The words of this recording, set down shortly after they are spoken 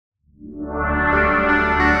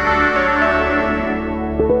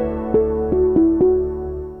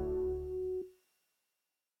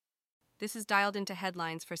This is dialed into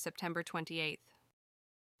headlines for September 28th.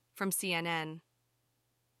 From CNN.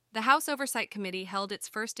 The House Oversight Committee held its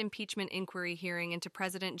first impeachment inquiry hearing into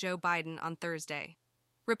President Joe Biden on Thursday.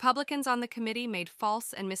 Republicans on the committee made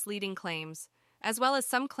false and misleading claims, as well as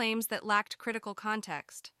some claims that lacked critical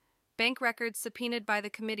context. Bank records subpoenaed by the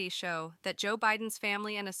committee show that Joe Biden's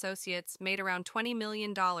family and associates made around $20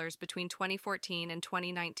 million between 2014 and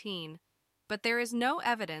 2019, but there is no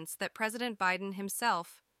evidence that President Biden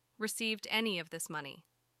himself received any of this money.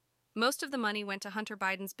 Most of the money went to Hunter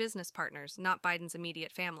Biden's business partners, not Biden's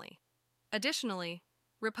immediate family. Additionally,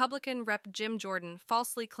 Republican Rep. Jim Jordan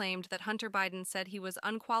falsely claimed that Hunter Biden said he was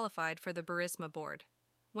unqualified for the Burisma board,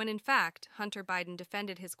 when in fact, Hunter Biden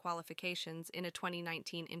defended his qualifications in a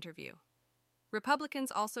 2019 interview.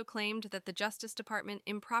 Republicans also claimed that the Justice Department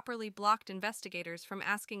improperly blocked investigators from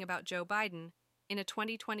asking about Joe Biden in a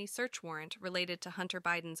 2020 search warrant related to Hunter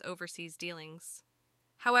Biden's overseas dealings.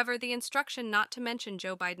 However, the instruction not to mention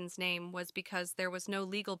Joe Biden's name was because there was no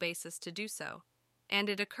legal basis to do so, and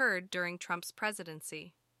it occurred during Trump's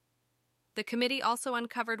presidency. The committee also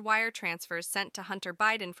uncovered wire transfers sent to Hunter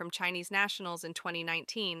Biden from Chinese nationals in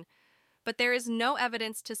 2019, but there is no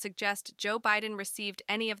evidence to suggest Joe Biden received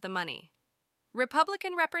any of the money.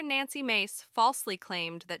 Republican Rep. Nancy Mace falsely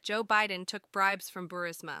claimed that Joe Biden took bribes from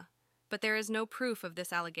Burisma, but there is no proof of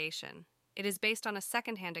this allegation. It is based on a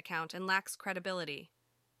secondhand account and lacks credibility.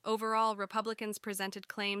 Overall, Republicans presented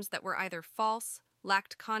claims that were either false,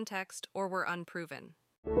 lacked context, or were unproven.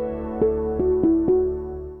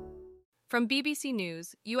 From BBC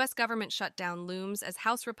News, U.S. government shutdown looms as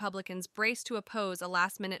House Republicans brace to oppose a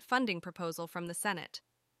last-minute funding proposal from the Senate.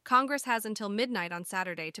 Congress has until midnight on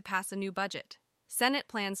Saturday to pass a new budget. Senate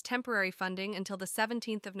plans temporary funding until the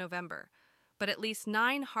 17th of November, but at least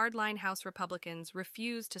 9 hardline House Republicans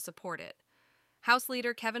refuse to support it. House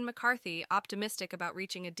Leader Kevin McCarthy optimistic about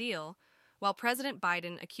reaching a deal, while President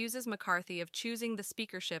Biden accuses McCarthy of choosing the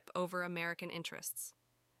speakership over American interests.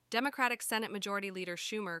 Democratic Senate Majority Leader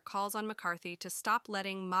Schumer calls on McCarthy to stop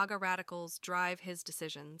letting MAGA radicals drive his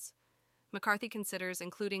decisions. McCarthy considers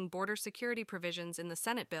including border security provisions in the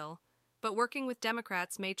Senate bill, but working with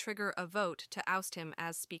Democrats may trigger a vote to oust him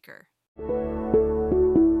as Speaker.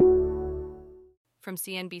 From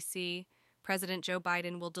CNBC, President Joe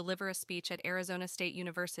Biden will deliver a speech at Arizona State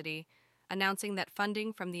University, announcing that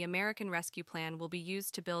funding from the American Rescue Plan will be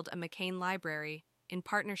used to build a McCain Library in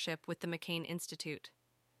partnership with the McCain Institute.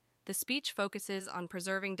 The speech focuses on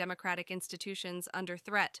preserving democratic institutions under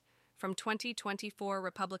threat from 2024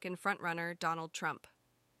 Republican frontrunner Donald Trump.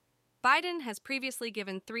 Biden has previously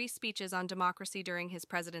given 3 speeches on democracy during his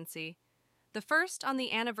presidency, the first on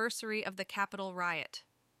the anniversary of the Capitol riot.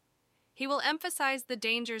 He will emphasize the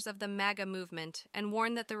dangers of the MAGA movement and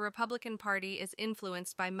warn that the Republican Party is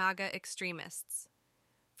influenced by MAGA extremists.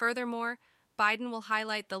 Furthermore, Biden will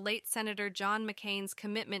highlight the late Senator John McCain's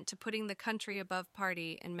commitment to putting the country above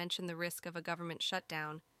party and mention the risk of a government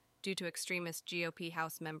shutdown due to extremist GOP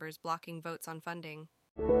House members blocking votes on funding.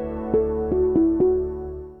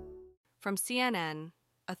 From CNN,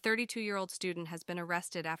 a 32-year-old student has been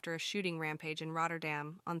arrested after a shooting rampage in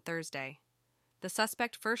Rotterdam on Thursday. The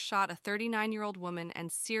suspect first shot a 39-year-old woman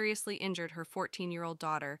and seriously injured her 14-year-old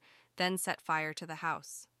daughter, then set fire to the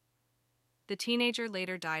house. The teenager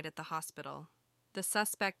later died at the hospital. The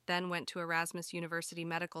suspect then went to Erasmus University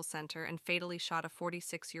Medical Center and fatally shot a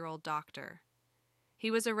 46-year-old doctor. He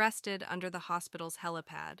was arrested under the hospital's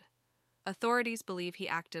helipad. Authorities believe he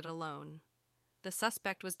acted alone. The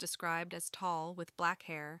suspect was described as tall, with black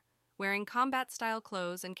hair, wearing combat-style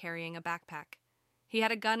clothes and carrying a backpack. He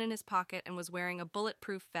had a gun in his pocket and was wearing a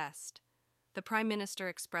bulletproof vest. The Prime Minister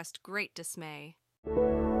expressed great dismay.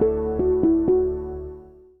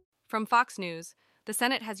 From Fox News, the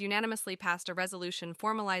Senate has unanimously passed a resolution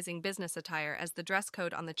formalizing business attire as the dress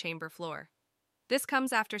code on the chamber floor. This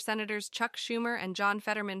comes after Senators Chuck Schumer and John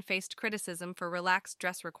Fetterman faced criticism for relaxed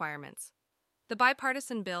dress requirements. The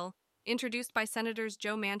bipartisan bill, introduced by Senators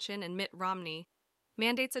Joe Manchin and Mitt Romney,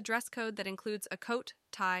 mandates a dress code that includes a coat,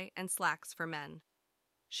 tie, and slacks for men.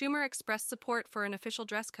 Schumer expressed support for an official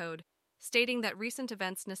dress code, stating that recent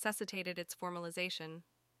events necessitated its formalization.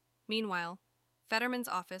 Meanwhile, Fetterman's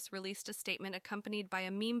office released a statement accompanied by a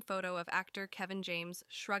meme photo of actor Kevin James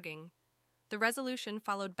shrugging. The resolution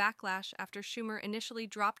followed backlash after Schumer initially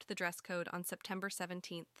dropped the dress code on September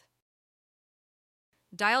 17th.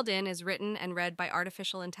 Dialed In is written and read by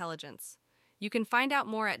artificial intelligence. You can find out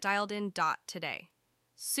more at dialedin.today.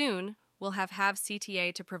 Soon, we'll have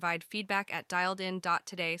CTA to provide feedback at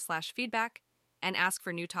dialedin.today/feedback and ask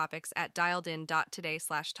for new topics at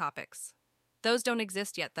dialedin.today/topics. Those don't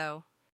exist yet, though.